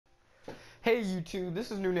Hey YouTube, this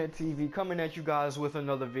is NunetTV coming at you guys with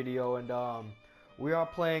another video, and we are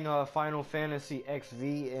playing Final Fantasy XV,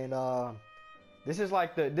 and this is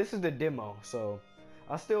the demo. So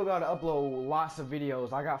I still gotta upload lots of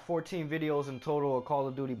videos. I got 14 videos in total of Call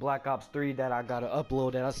of Duty Black Ops 3 that I gotta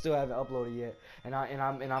upload that I still haven't uploaded yet, and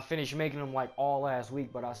I finished making them like all last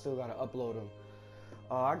week, but I still gotta upload them.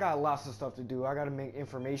 I got lots of stuff to do. I gotta make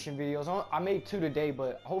information videos. I made 2 today,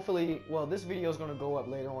 but hopefully, well, this video is gonna go up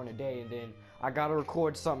later on today, and then I gotta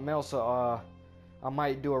record something else. I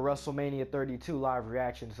might do a WrestleMania 32 live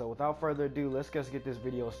reaction. So without further ado, let's just get this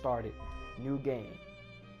video started. New game.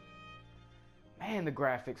 Man, the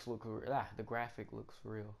graphics look the graphic looks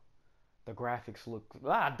real. The graphics look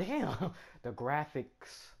damn. The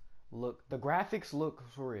graphics look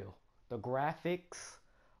real. The graphics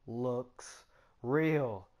looks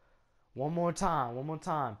real. One more time.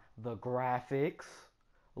 The graphics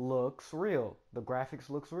looks real. The graphics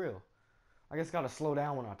looks real. I guess gotta slow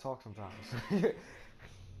down when I talk sometimes.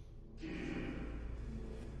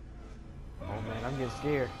 Oh man, I'm getting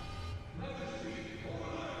scared.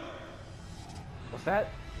 What's that?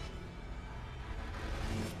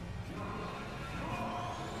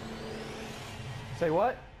 Say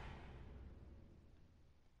what?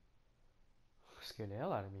 Scared the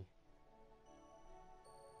hell out of me.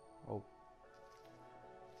 Oh.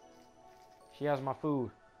 She has my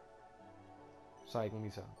food. Psych, let me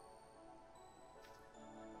tell.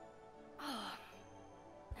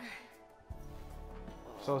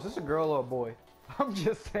 So is this a girl or a boy? I'm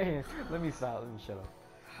just saying. Let me stop. Let me shut up.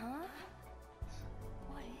 Huh?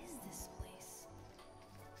 What is this place?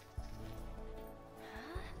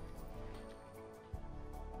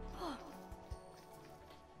 Huh?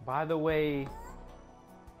 By the way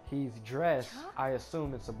he's dressed, I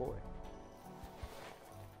assume it's a boy.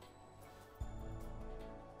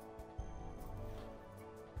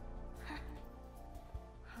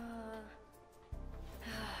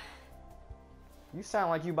 You sound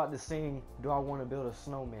like you about to sing "Do I Want to Build a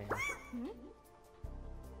Snowman?" Hmm?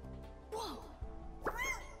 Whoa!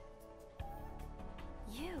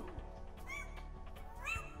 You.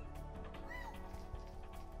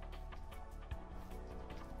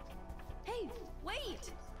 Hey,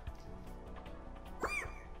 wait!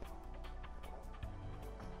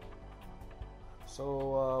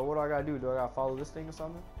 So what do I gotta do? Do I gotta follow this thing or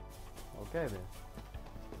something? Okay then.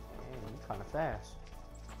 Man, you kind of fast.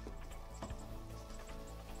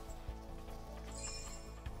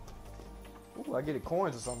 Ooh, I get it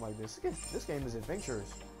coins or something like this. This game is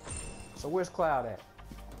adventurous. So where's Cloud at?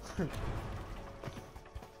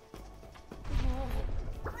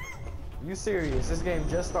 You serious? This game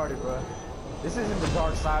just started, bro. This isn't the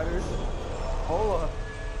Darksiders. Hold up.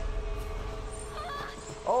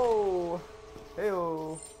 Oh,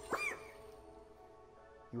 hey-oh.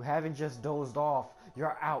 You haven't just dozed off.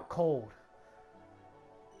 You're out cold.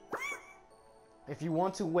 If you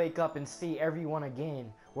want to wake up and see everyone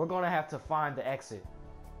again, we're gonna have to find the exit.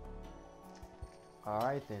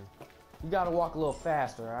 Alright then. You gotta walk a little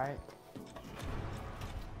faster, alright?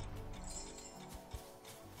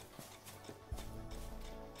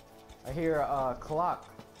 I hear a clock.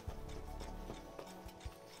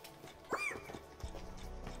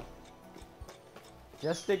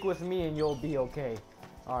 Just stick with me and you'll be okay.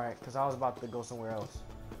 Alright, because I was about to go somewhere else.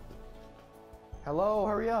 Hello,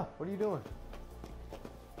 hurry up. What are you doing?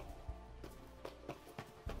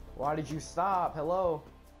 Why did you stop? Hello?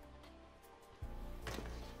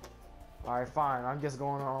 Alright, fine. I'm just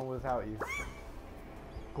going on without you.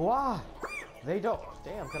 Gua! They don't...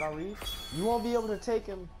 Damn, can I read? You won't be able to take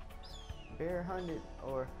him barehanded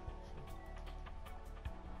or...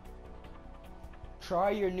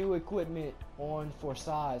 Try your new equipment on for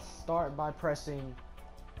size. Start by pressing...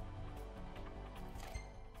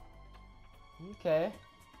 Okay.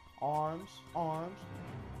 Arms.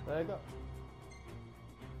 There you go.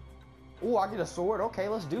 Ooh, I get a sword. Okay,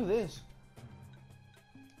 let's do this.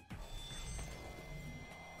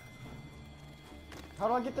 How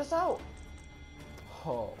do I get this out?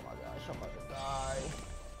 Oh my gosh, I'm about to die.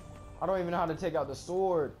 I don't even know how to take out the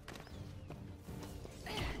sword.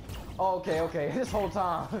 Oh, okay. This whole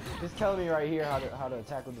time, it's telling me right here how to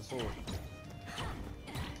attack with the sword.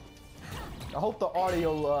 I hope the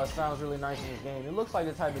audio sounds really nice in this game. It looks like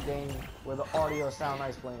the type of game where the audio sounds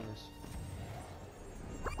nice playing this.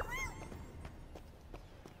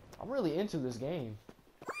 I'm really into this game.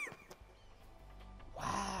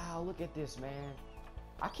 Wow, look at this, man.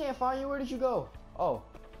 I can't find you. Where did you go? Oh.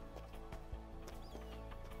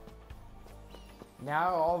 Now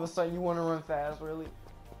all of a sudden you want to run fast, really?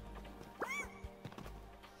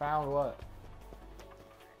 Found what?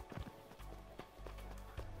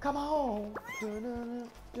 Come on. Dun-dun-dun,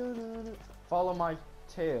 dun-dun-dun. Follow my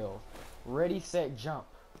tail. Ready, set, jump.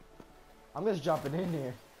 I'm just jumping in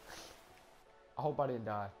there. I hope I didn't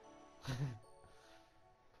die.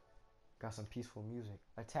 Got some peaceful music.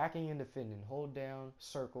 Attacking and defending. Hold down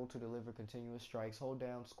circle to deliver continuous strikes. Hold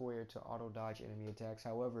down square to auto dodge enemy attacks.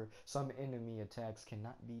 However, some enemy attacks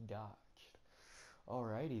cannot be dodged.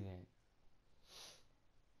 Alrighty then.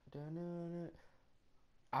 Dun-dun-dun.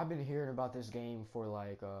 I've been hearing about this game for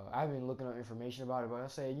like, I've been looking up information about it, but I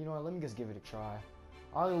say, you know what, let me just give it a try.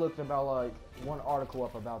 I only looked about like one article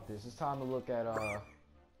up about this. It's time to look at,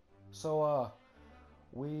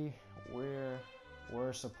 we're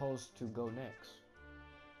supposed to go next.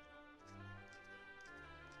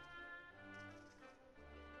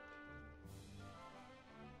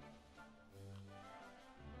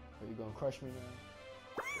 Are you gonna crush me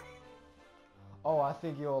now? Oh, I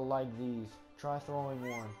think you'll like these. Try throwing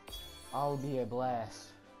one. I'll be a blast.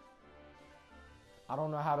 I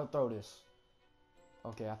don't know how to throw this.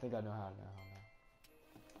 Okay, I think I know how now.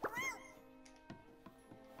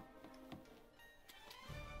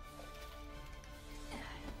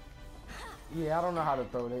 Yeah, I don't know how to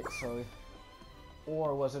throw it, so...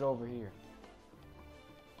 Or was it over here?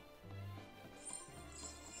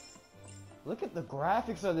 Look at the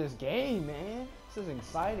graphics of this game, man. This is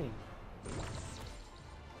exciting.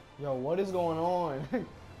 Yo, what is going on?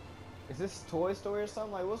 Is this Toy Story or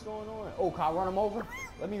something? Like, what's going on? Oh, can I run him over?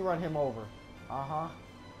 Let me run him over. Uh-huh.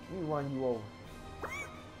 Let me run you over.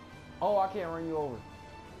 Oh, I can't run you over.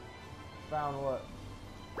 Found what?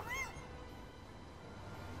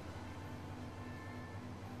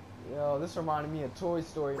 Yo, this reminded me of Toy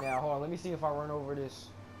Story now. Hold on, let me see if I run over this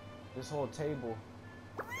whole table.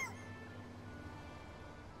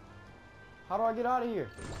 How do I get out of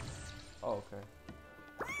here? Oh, okay.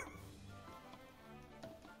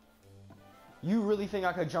 You really think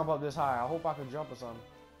I could jump up this high? I hope I could jump or something.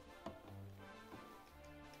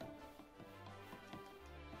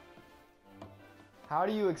 How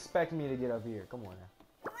do you expect me to get up here? Come on now.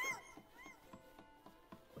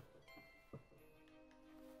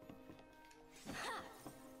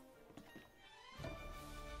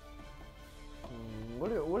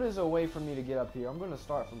 What is a way for me to get up here? I'm gonna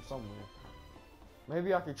start from somewhere.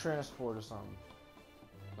 Maybe I could transport or something.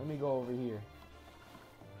 Let me go over here.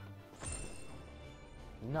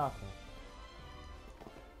 Nothing.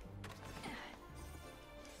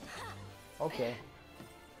 Okay.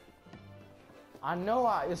 I know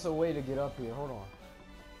it's a way to get up here. Hold on.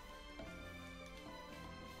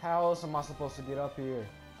 How else am I supposed to get up here?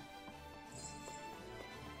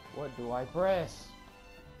 What do I press?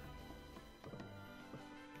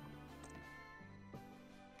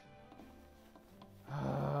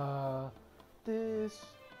 This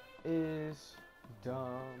is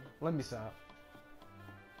dumb. Let me stop.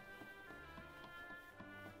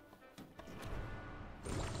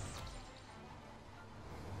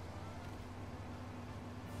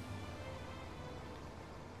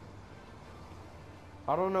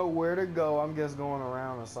 I don't know where to go. I'm just going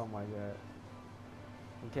around or something like that.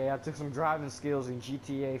 Okay, I took some driving skills in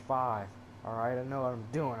GTA 5. Alright, I know what I'm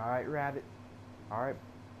doing. Alright, Rabbit. Alright,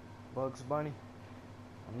 Bugs Bunny.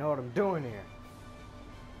 I know what I'm doing here.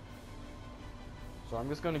 So I'm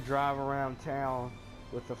just gonna drive around town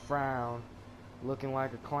with a frown, looking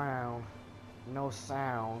like a clown, no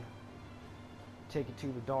sound. Take it to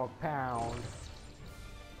the dog pound.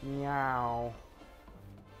 Meow.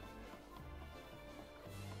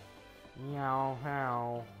 Meow,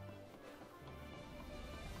 how.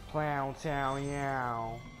 Clown town,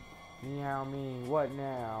 meow. Meow mean, what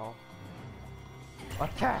now?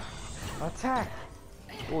 Attack! Attack!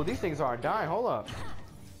 Oh, these things are dying, hold up.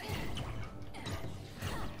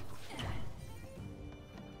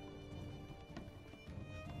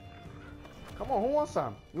 Come on, who wants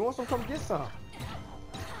some? You want some? Come get some.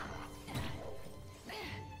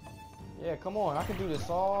 Yeah, come on, I can do this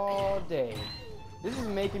all day. This is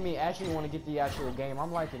making me actually want to get the actual game.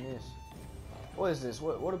 I'm liking this. What is this?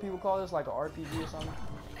 What do people call this? Like an RPG or something?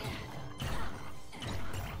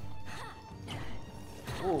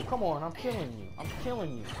 Ooh, come on, I'm killing you. I'm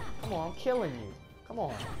killing you. Come on, I'm killing you. Come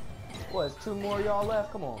on. What, is 2 more of y'all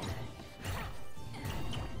left? Come on.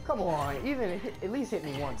 Come on, at least hit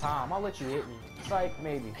me one time. I'll let you hit me. Psych,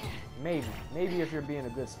 maybe. Maybe if you're being a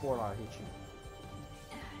good sport, I'll hit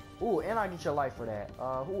you. Ooh, and I get your life for that.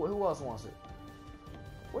 Who else wants it?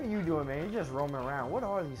 What are you doing, man? You're just roaming around. What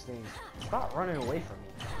are these things? Stop running away from me.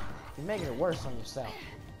 You're making it worse on yourself.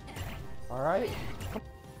 Alright?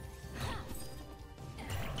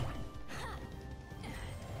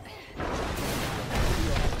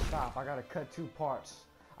 Stop. I gotta cut 2 parts.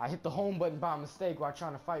 I hit the home button by mistake while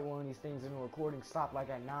trying to fight one of these things and the recording stopped like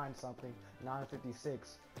at 9 something,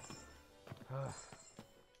 9:56.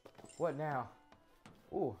 What now?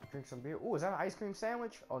 Ooh, drink some beer. Ooh, is that an ice cream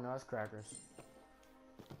sandwich? Oh no, it's crackers.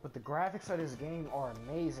 But the graphics of this game are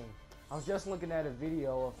amazing. I was just looking at a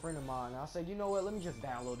video of a friend of mine, and I said, you know what, let me just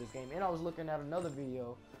download this game. And I was looking at another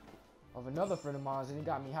video of another friend of mine, and it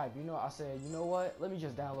got me hyped. You know, I said, you know what, let me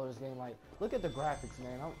just download this game. Like, look at the graphics,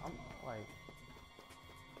 man. I'm like,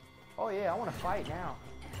 oh yeah, I want to fight now.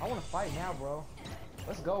 I want to fight now, bro.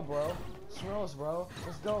 Let's go, bro. Smells, bro.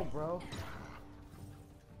 Let's go, bro.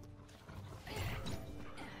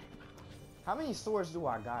 How many swords do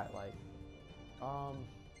I got? Like, oh,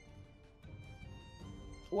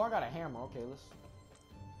 I got a hammer. Okay,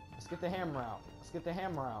 let's get the hammer out. Let's get the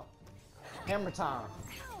hammer out. Hammer time.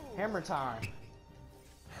 Hammer time.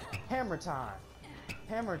 Hammer time.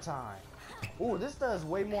 Hammer time. Ooh, this does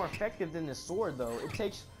way more effective than the sword, though. It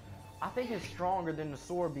takes, I think it's stronger than the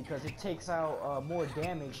sword because it takes out more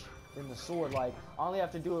damage than the sword. Like, I only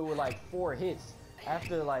have to do it with like 4 hits.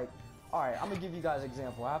 After like, alright, I'm gonna give you guys an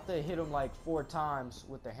example. I have to hit him like 4 times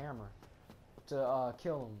with the hammer to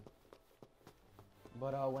kill him.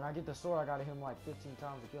 But when I get the sword, I gotta hit him like 15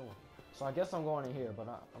 times to kill him. So I guess I'm going in here, but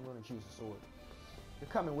I'm gonna choose the sword. You're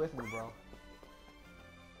coming with me, bro.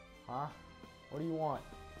 Huh? What do you want?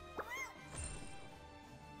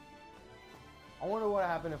 I wonder what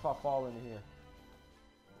happened if I fall into here.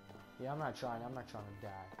 Yeah, I'm not trying to die.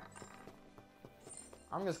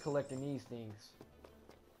 I'm just collecting these things.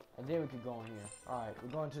 And then we could go in here. Alright, we're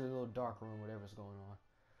going to the little dark room, whatever's going on.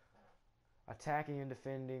 Attacking and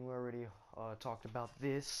defending, we already talked about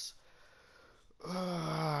this.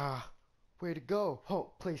 Way to go.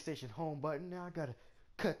 Oh, PlayStation home button. Now I gotta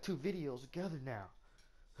cut 2 videos together now.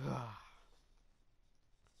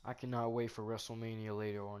 I cannot wait for WrestleMania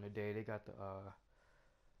later on today. They got the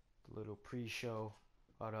little pre-show,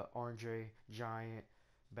 the Andre Giant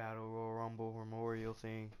Battle Royal Rumble Memorial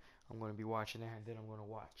thing. I'm going to be watching that, and then I'm going to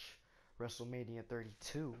watch WrestleMania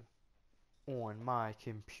 32 on my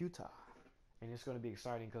computer. And it's going to be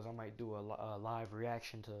exciting because I might do a live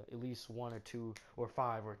reaction to at least 1 or 2 or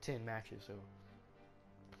 5 or 10 matches. So.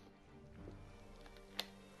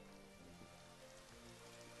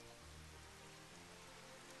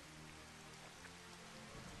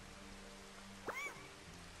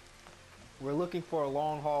 We're looking for a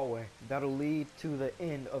long hallway that'll lead to the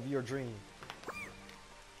end of your dream.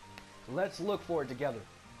 Let's look for it together.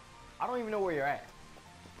 I don't even know where you're at.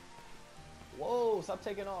 Whoa, stop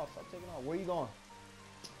taking off. Stop taking off. Where you going?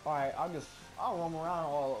 Alright, I'll roam around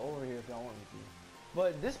all over here if y'all want me to.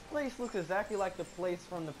 But this place looks exactly like the place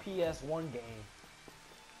from the PS1 game.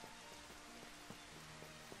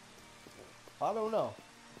 I don't know.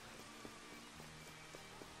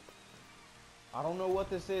 I don't know what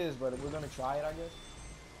this is, but we're gonna try it, I guess.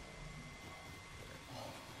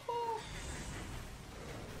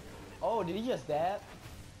 Oh, did he just dab?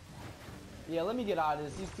 Yeah, let me get out of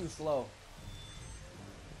this. He's too slow.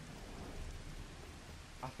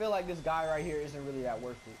 I feel like this guy right here isn't really that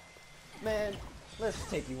worth it. Man, let's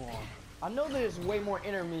take you on. I know there's way more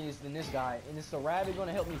enemies than this guy, and is the rabbit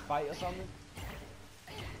gonna help me fight or something?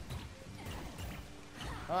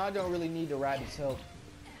 I don't really need the rabbit's help.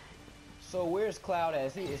 So where's Cloud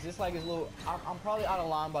at? Is this like his little... I'm probably out of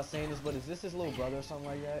line by saying this, but is this his little brother or something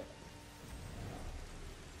like that?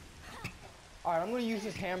 Alright, I'm going to use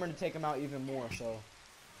this hammer to take him out even more, so...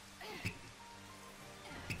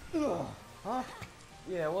 Ugh, huh?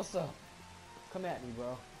 Yeah, what's up? Come at me,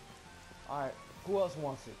 bro. Alright, who else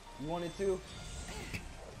wants it? You want it too?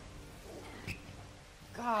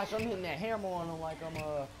 Gosh, I'm hitting that hammer on him like I'm,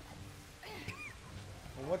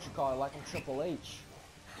 what you call it, like I'm Triple H.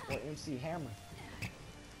 Or MC Hammer.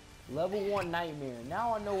 Level 1 Nightmare.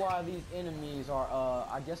 Now I know why these enemies are,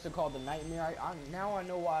 I guess they're called the Nightmare. Now I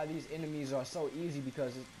know why these enemies are so easy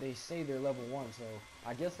because they say they're level 1. So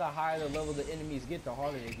I guess the higher the level the enemies get, the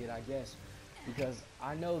harder they get, I guess. Because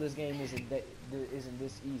I know this game isn't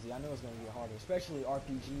this easy. I know it's going to get harder, especially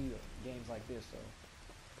RPG games like this. So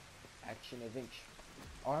action adventure.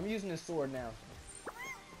 Oh, I'm using this sword now.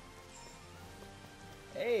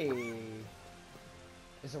 Hey.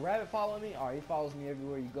 Is a rabbit following me? Alright, he follows me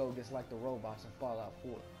everywhere you go, just like the robots in Fallout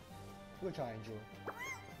 4. Which I enjoy.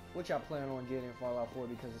 Which I plan on getting in Fallout 4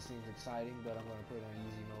 because it seems exciting, but I'm going to put it on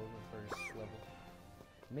easy mode in the first level.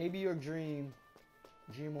 Maybe your dream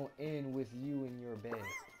will end with you in your bed.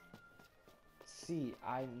 See,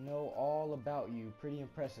 I know all about you. Pretty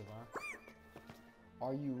impressive, huh?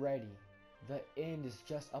 Are you ready? The end is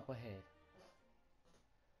just up ahead.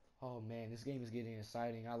 Oh man, this game is getting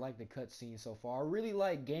exciting. I like the cutscenes so far. I really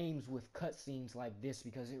like games with cutscenes like this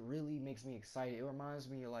because it really makes me excited. It reminds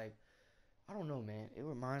me of like, I don't know, man. It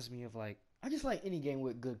reminds me of like, I just like any game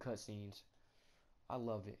with good cutscenes. I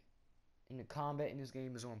love it. And the combat in this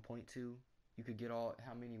game is on point too. You could get all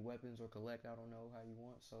how many weapons or collect, I don't know how you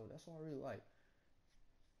want. So that's what I really like.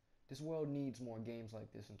 This world needs more games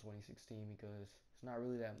like this in 2016 because it's not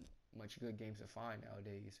really that much good games to find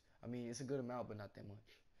nowadays. I mean, it's a good amount, but not that much.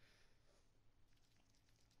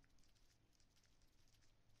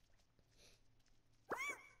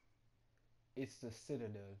 It's the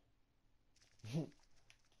Citadel.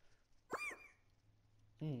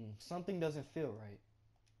 Something doesn't feel right.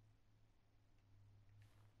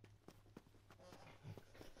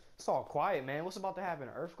 It's all quiet, man. What's about to happen?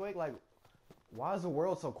 An earthquake? Like, why is the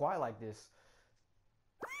world so quiet like this?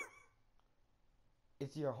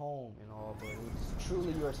 It's your home and all, but it's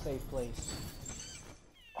truly your safe place.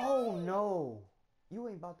 Oh no! You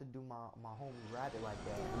ain't about to do my homie rabbit like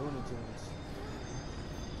that. Looney Tunes.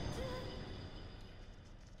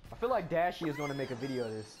 I feel like Dashy is gonna make a video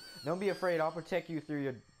of this. Don't be afraid, I'll protect you through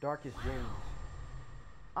your darkest dreams.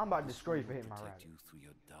 I'm about to destroy you for hitting my rabbit. You through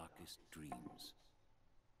your darkest dreams.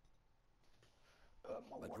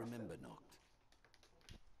 But remember, Noct,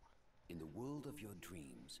 in the world of your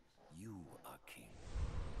dreams, you are king.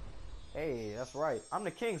 Hey, that's right. I'm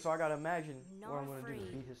the king, so I gotta imagine what I'm gonna do to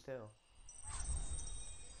afraid. beat his tail.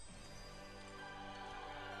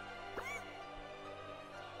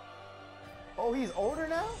 Oh, he's older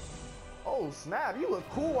now? Oh, snap. You look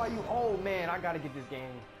cool while you... Oh, man, I gotta get this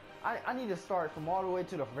game. I need to start from all the way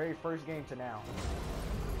to the very first game to now.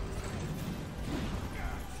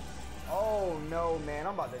 Oh, no, man.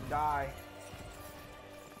 I'm about to die.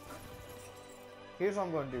 Here's what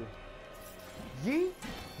I'm gonna do. Yeet,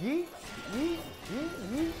 yeet, yeet, yeet,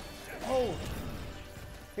 yeet. Oh.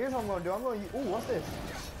 Here's what I'm gonna do. I'm gonna... Ooh, what's this?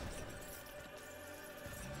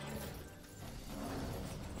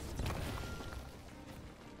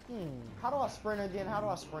 How do I sprint again? How do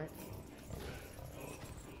I sprint?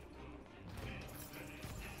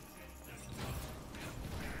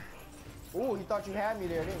 Ooh, you thought you had me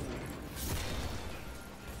there, didn't you?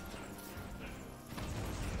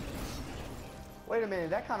 Wait a minute,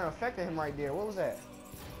 that kind of affected him right there. What was that?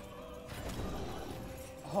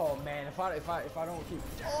 Oh man, if I don't keep...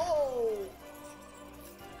 Oh!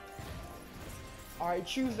 Alright,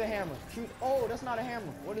 choose the hammer. Choose... Oh, that's not a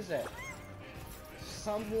hammer. What is that?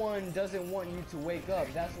 Someone doesn't want you to wake up.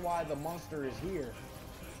 That's why the monster is here.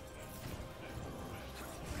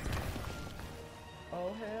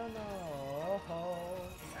 Oh, hell no.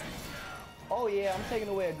 Oh, yeah, I'm taking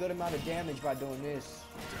away a good amount of damage by doing this.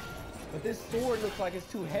 But this sword looks like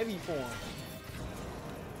it's too heavy for him.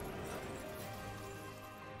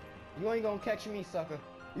 You ain't gonna catch me, sucker.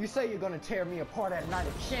 You say you're gonna tear me apart at Night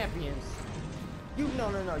of Champions.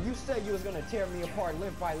 No. You said you was gonna tear me apart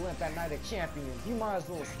limp by limp at Night of Champions. You might as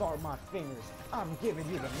well start my fingers. I'm giving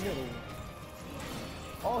you the middle.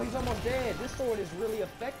 Oh, he's almost dead. This sword is really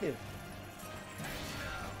effective.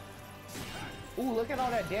 Ooh, look at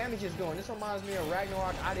all that damage it's doing. This reminds me of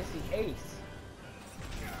Ragnarok Odyssey Ace.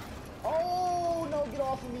 Oh, no, get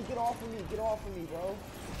off of me, get off of me, get off of me, bro.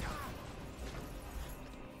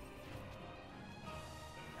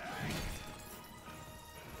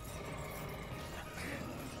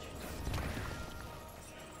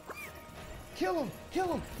 Kill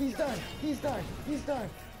him, he's done, he's done.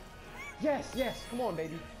 Yes, come on,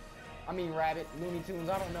 baby. I mean, Rabbit, Looney Tunes,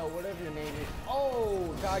 I don't know, whatever your name is.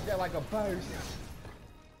 Oh, dodge that like a burst.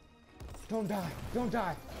 Don't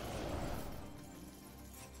die.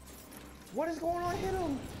 What is going on? Hit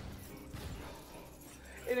him.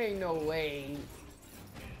 It ain't no way.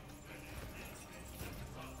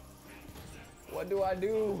 What do I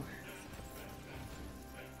do?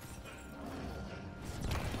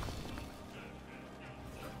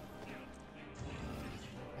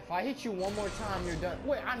 If I hit you one more time, you're done.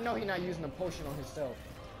 Wait, I know he's not using a potion on himself.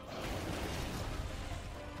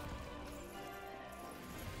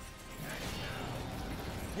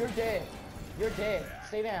 You're dead.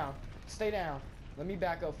 Stay down. Let me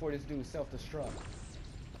back up for this dude self-destruct.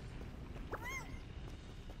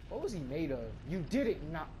 What was he made of? You did it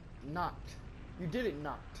knocked. You did it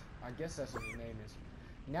knocked. I guess that's what his name is.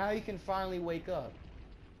 Now you can finally wake up.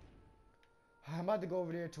 I'm about to go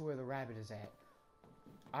over there to where the rabbit is at.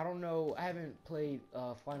 I don't know. I haven't played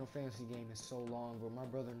a Final Fantasy game in so long, but my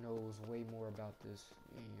brother knows way more about this.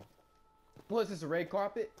 Yeah. What is this, a red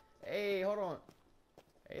carpet? Hey, hold on.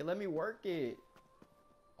 Hey, let me work it.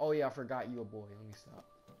 Oh yeah, I forgot you a boy. Let me stop.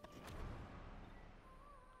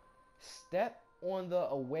 Step on the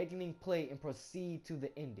awakening plate and proceed to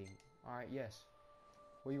the ending. Alright, yes.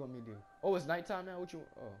 What do you want me to do? Oh, it's nighttime now? What you...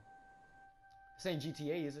 Oh. This ain't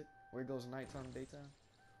GTA, is it? Where it goes nighttime and daytime?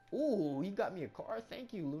 Ooh, you got me a car?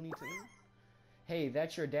 Thank you, Looney Tunes. Hey,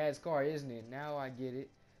 that's your dad's car, isn't it? Now I get it.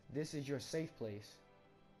 This is your safe place.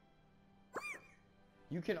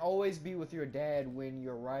 You can always be with your dad when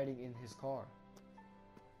you're riding in his car.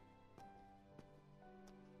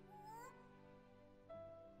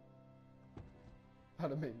 How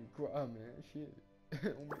to make me cry, man. Shit.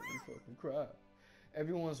 Don't make me fucking cry.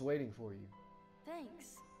 Everyone's waiting for you.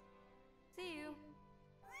 Thanks. See you.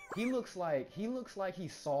 He looks like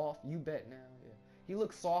he's soft. You bet now. Yeah. He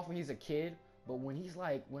looks soft when he's a kid, but when he's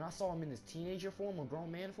like, when I saw him in his teenager form or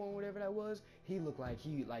grown man form, whatever that was, he looked like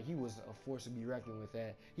he was a force to be reckoned with.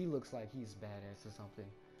 That he looks like he's badass or something.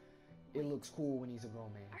 It looks cool when he's a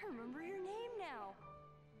grown man. I remember your name now.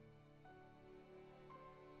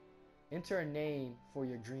 Enter a name for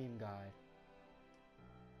your dream guide.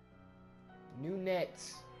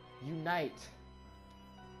 Nunet, unite.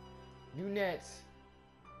 Nunet,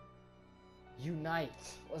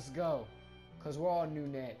 unite. Let's go. Because we're all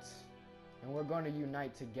Nunets. And we're going to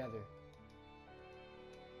unite together.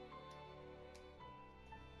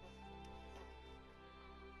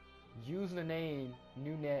 Use the name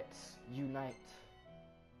Nunets Unite.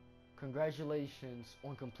 Congratulations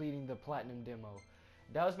on completing the platinum demo.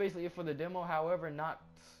 That was basically it for the demo. However,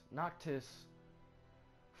 Noctis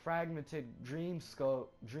Fragmented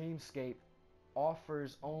Dreamscape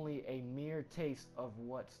offers only a mere taste of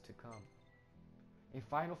what's to come. In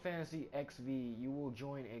Final Fantasy XV, you will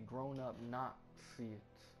join a grown-up Noxit.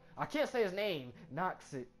 I can't say his name,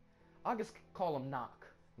 Noxit. I'll just call him Nock.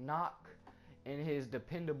 Nock and his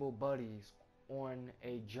dependable buddies on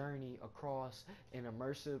a journey across an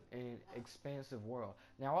immersive and expansive world.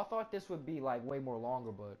 Now, I thought this would be like way more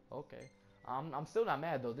longer, but okay. I'm still not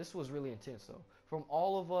mad though. This was really intense though. From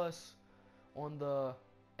all of us on the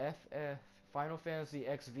FF Final Fantasy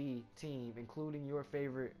XV team, including your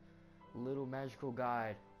favorite little magical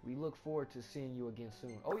guide, we look forward to seeing you again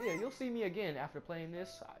soon. Oh yeah, you'll see me again after playing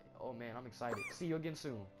this. Oh man, I'm excited. See you again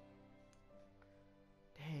soon.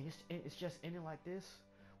 Dang, it's just ending like this.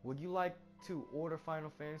 Would you like to order Final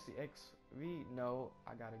Fantasy XV? No,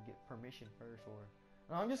 I gotta get permission first, or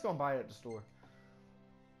no, I'm just gonna buy it at the store.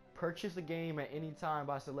 Purchase the game at any time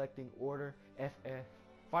by selecting Order FF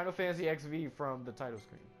Final Fantasy XV from the title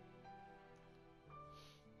screen.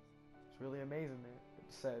 It's really amazing, man.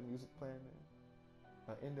 It's sad music playing,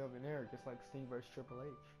 man. End of an era, just like Sting vs. Triple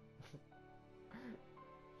H.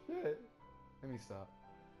 Shit. Let me stop.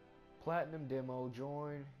 Platinum demo.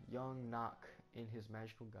 Join young Nock in his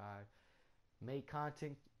magical guide. May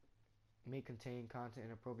contain content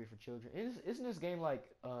inappropriate for children. Isn't this game like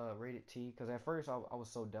rated T? Because at first I was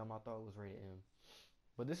so dumb I thought it was rated M.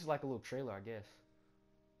 But this is like a little trailer, I guess.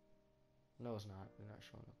 No, it's not. They're not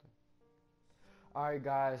showing nothing. Alright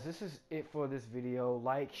guys, this is it for this video.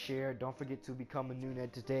 Like, share, don't forget to become a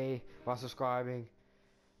Nunet today by subscribing.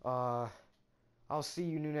 I'll see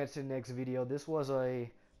you Nunets in the next video. This was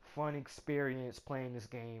a fun experience playing this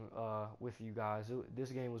game with you guys.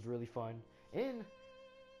 This game was really fun. And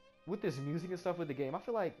with this music and stuff with the game, I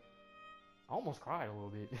feel like I almost cried a little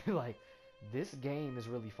bit. Like, this game is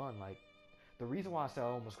really fun. Like, the reason why I say I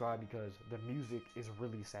almost cried because the music is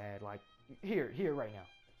really sad. Like, here right now.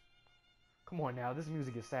 Come on now, this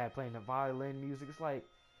music is sad. Playing the violin music, it's like,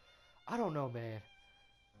 I don't know, man.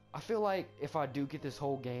 I feel like if I do get this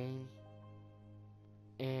whole game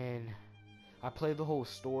and I play the whole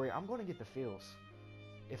story, I'm gonna get the feels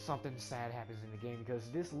if something sad happens in the game, because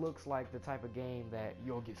this looks like the type of game that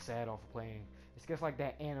you'll get sad off of playing. It's just like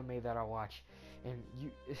that anime that I watch, and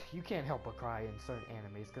you can't help but cry in certain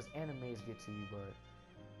animes, because animes get to you. But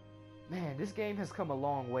man, this game has come a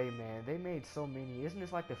long way, man. They made so many. Isn't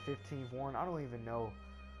this like the 15th one? I don't even know.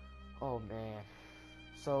 Oh man.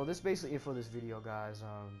 So this is basically it for this video, guys.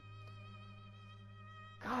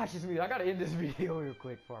 Gosh, it's me. I gotta end this video real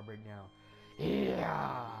quick before I break down. Yeah.